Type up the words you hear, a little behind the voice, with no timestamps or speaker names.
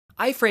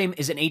Iframe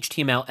is an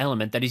HTML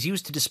element that is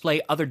used to display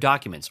other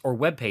documents or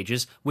web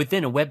pages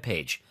within a web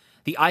page.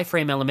 The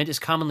iframe element is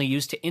commonly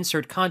used to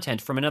insert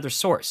content from another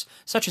source,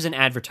 such as an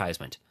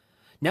advertisement.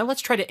 Now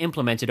let's try to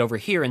implement it over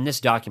here in this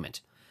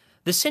document.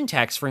 The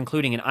syntax for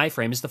including an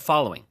iframe is the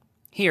following.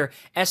 Here,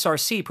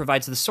 src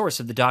provides the source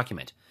of the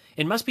document.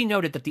 It must be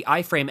noted that the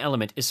iframe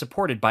element is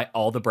supported by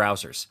all the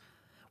browsers.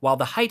 While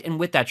the height and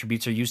width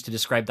attributes are used to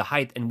describe the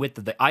height and width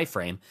of the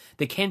iframe,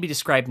 they can be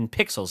described in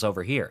pixels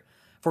over here.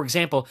 For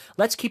example,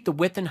 let's keep the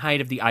width and height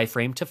of the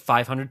iframe to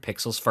 500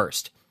 pixels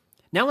first.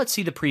 Now let's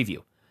see the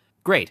preview.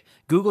 Great,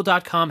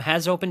 Google.com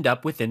has opened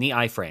up within the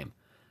iframe.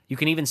 You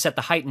can even set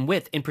the height and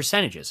width in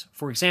percentages.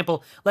 For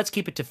example, let's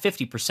keep it to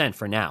 50%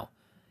 for now.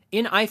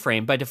 In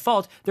iframe, by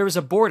default, there is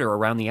a border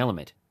around the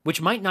element,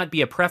 which might not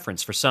be a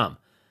preference for some.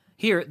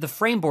 Here, the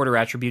frameborder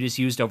attribute is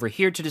used over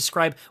here to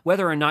describe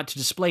whether or not to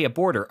display a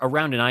border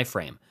around an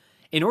iframe.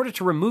 In order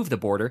to remove the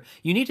border,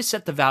 you need to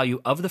set the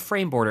value of the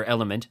frameborder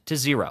element to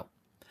 0.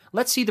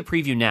 Let's see the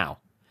preview now.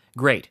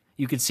 Great,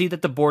 you can see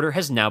that the border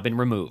has now been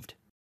removed.